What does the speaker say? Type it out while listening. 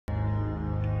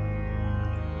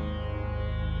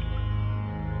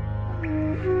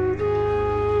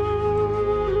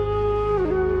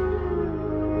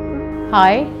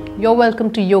Hi, you're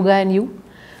welcome to Yoga and You,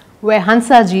 where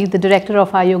Hansaji, the director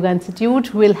of our Yoga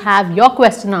Institute, will have your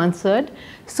question answered.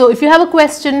 So if you have a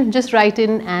question, just write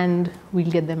in and we'll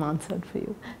get them answered for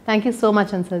you. Thank you so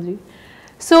much, Hansaji.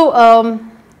 So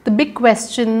the big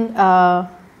question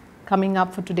coming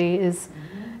up for today is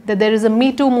that there is a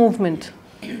Me Too movement,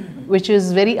 which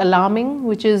is very alarming,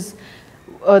 which is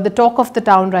the talk of the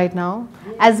town right now.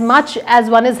 As much as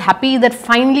one is happy that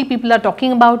finally people are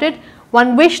talking about it,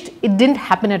 one wished it didn't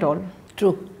happen at all.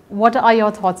 True. What are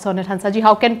your thoughts on it, Hansaji?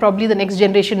 How can probably the next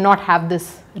generation not have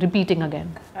this repeating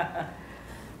again?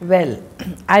 Well,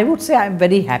 I would say I'm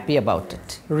very happy about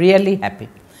it, really happy,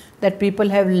 that people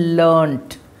have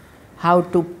learned how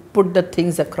to put the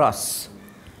things across.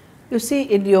 You see,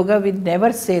 in yoga, we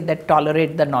never say that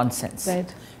tolerate the nonsense.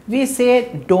 Right. We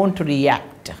say don't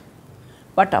react.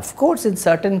 But of course, in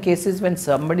certain cases, when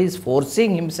somebody is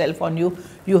forcing himself on you,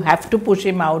 you have to push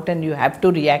him out and you have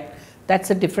to react.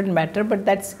 That's a different matter, but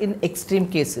that's in extreme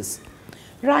cases.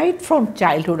 Right from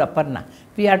childhood, Aparna,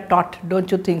 we are taught, don't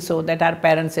you think so, that our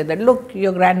parents say that, look,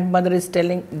 your grandmother is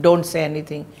telling, don't say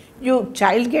anything.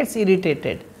 Child gets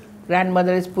irritated.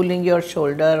 Grandmother is pulling your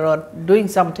shoulder or doing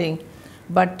something,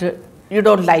 but you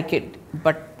don't like it.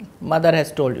 But mother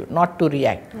has told you not to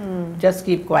react. Just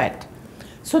keep quiet.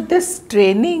 So this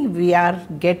training we are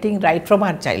getting right from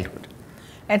our childhood.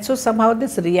 And so somehow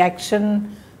this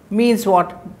reaction means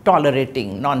what?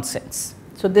 Tolerating nonsense.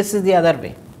 So this is the other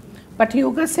way. But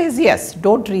yoga says yes,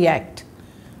 don't react,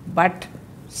 but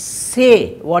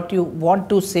say what you want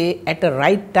to say at a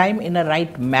right time in a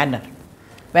right manner.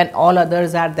 When all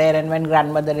others are there and when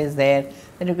grandmother is there,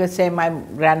 then you can say, my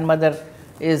grandmother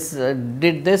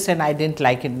did this and I didn't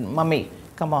like it. Mummy,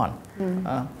 come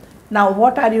on. Now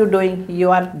what are you doing?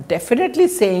 You are definitely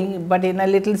saying, but in a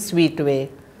little sweet way,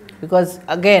 because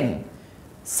again,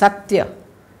 Satya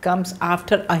comes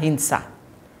after Ahimsa.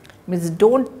 Means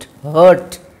don't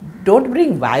hurt, don't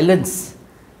bring violence,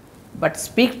 but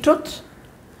speak truth.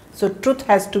 So truth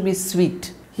has to be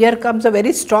sweet. Here comes a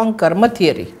very strong karma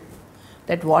theory,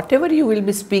 that whatever you will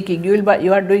be speaking,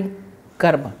 you are doing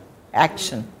karma,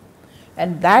 action,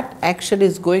 and that action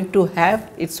is going to have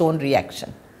its own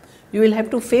reaction. You will have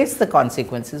to face the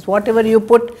consequences. Whatever you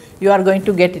put, you are going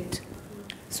to get it.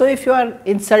 So if you are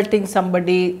insulting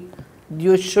somebody,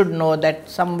 you should know that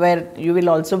somewhere you will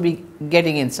also be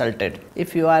getting insulted.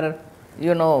 If you are,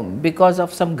 because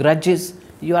of some grudges,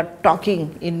 you are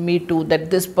talking in Me Too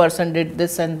that this person did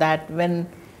this and that, when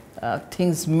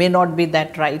things may not be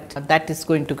that right, that is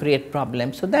going to create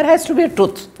problems. So there has to be a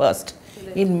truth first.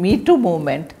 In Me Too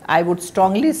movement, I would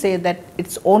strongly say that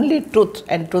it's only truth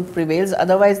and truth prevails.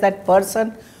 Otherwise, that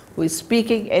person who is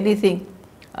speaking anything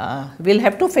will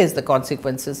have to face the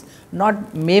consequences,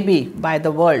 not maybe by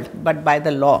the world, but by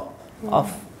the law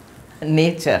of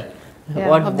nature.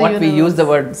 What we use the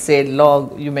word, say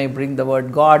law, you may bring the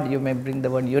word God, you may bring the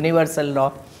word universal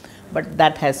law, but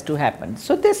that has to happen.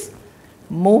 So this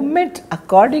movement,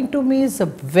 according to me, is a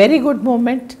very good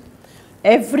movement.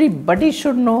 Everybody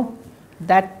should know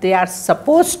that they are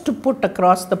supposed to put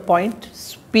across the point,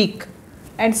 speak,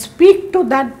 and speak to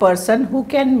that person who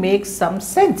can make some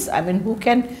sense. I mean, who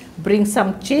can bring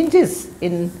some changes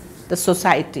in the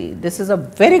society. This is a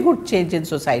very good change in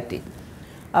society.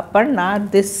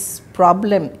 Aparna, this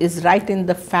problem is right in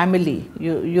the family.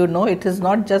 You know, it is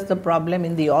not just the problem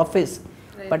in the office,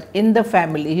 right, but in the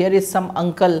family. Here is some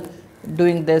uncle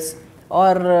doing this,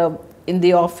 or in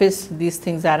the office these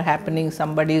things are happening,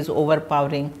 somebody is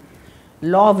overpowering.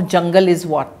 Law of jungle is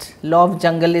what? Law of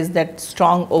jungle is that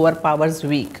strong overpowers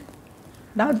weak.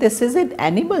 Now this is in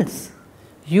animals.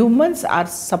 Humans are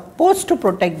supposed to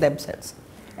protect themselves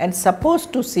and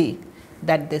supposed to see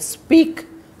that they speak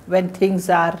when things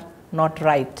are not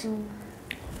right.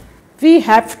 We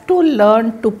have to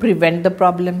learn to prevent the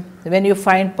problem. When you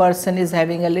find person is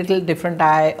having a little different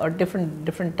eye or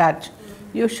different touch,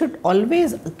 you should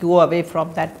always go away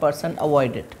from that person,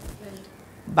 avoid it.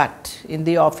 But in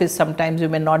the office, sometimes you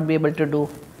may not be able to do.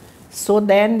 So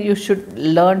then you should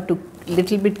learn to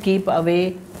little bit keep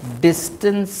away,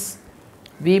 distance.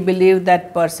 We believe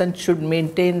that person should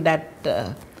maintain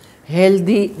that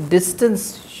healthy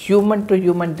distance, human to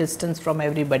human distance from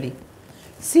everybody.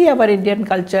 See our Indian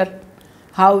culture,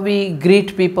 how we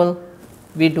greet people,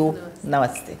 we do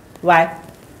Namaste. Why?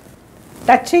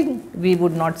 Touching, we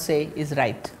would not say is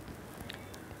right.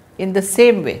 In the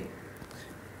same way,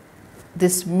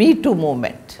 this Me Too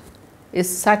movement is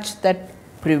such that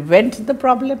prevent the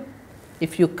problem.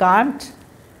 If you can't,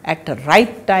 at the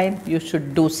right time, you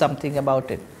should do something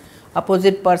about it.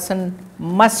 Opposite person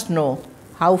must know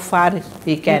how far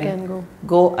he can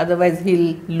go, otherwise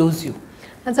he'll lose you.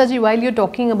 Hansaji, while you're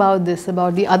talking about this,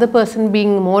 about the other person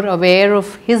being more aware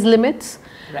of his limits,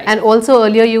 Right. and also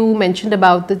earlier you mentioned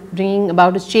about the bringing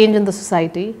about a change in the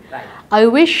society. Right. I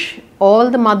wish all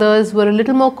the mothers were a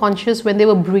little more conscious when they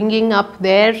were bringing up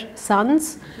their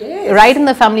sons, Yes. right in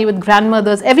the family with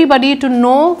grandmothers, everybody to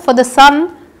know, for the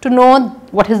son to know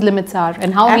what his limits are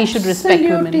and how he should respect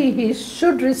women. Absolutely, he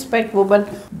should respect women.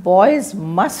 Boys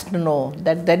must know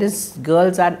that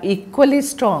girls are equally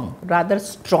strong, rather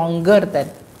stronger than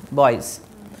boys.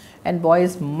 And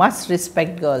boys must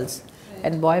respect girls.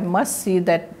 And boy must see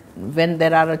that when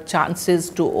there are chances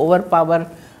to overpower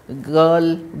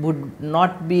girl would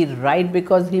not be right,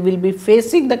 because he will be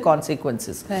facing the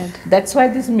consequences. Right. That's why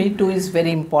this Me Too is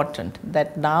very important,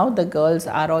 that now the girls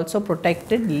are also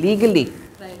protected legally.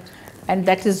 Right. And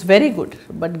that is very good,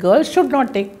 but girls should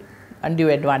not take undue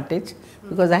advantage,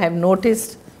 because I have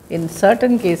noticed in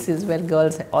certain cases where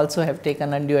girls also have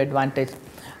taken undue advantage.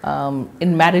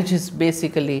 In marriages,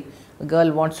 basically, a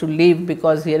girl wants to leave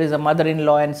because here is a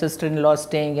mother-in-law and sister-in-law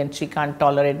staying and she can't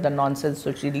tolerate the nonsense,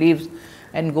 so she leaves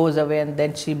and goes away, and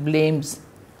then she blames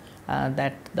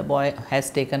that the boy has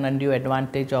taken undue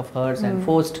advantage of hers and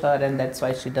forced her, and that's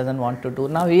why she doesn't want to do.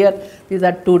 Now here, these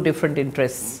are two different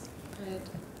interests.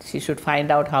 She should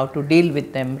find out how to deal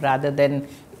with them rather than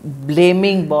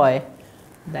blaming boy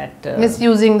that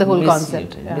Misusing the whole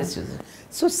concept. misuse.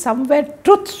 So somewhere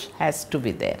truth has to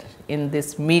be there in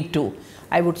this Me Too.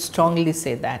 I would strongly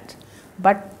say that.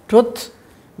 But truth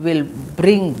will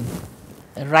bring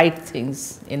right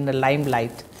things in the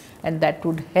limelight, and that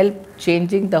would help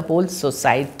changing the whole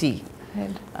society.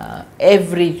 Right.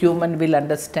 Every human will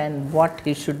understand what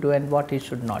he should do and what he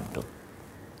should not do.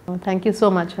 Thank you so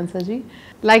much, Hansaji.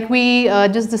 Like we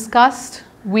just discussed,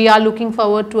 we are looking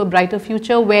forward to a brighter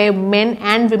future where men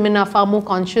and women are far more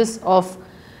conscious of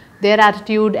their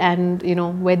attitude and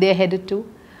where they're headed to.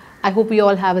 I hope we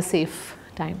all have a safe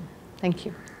time. Thank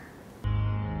you.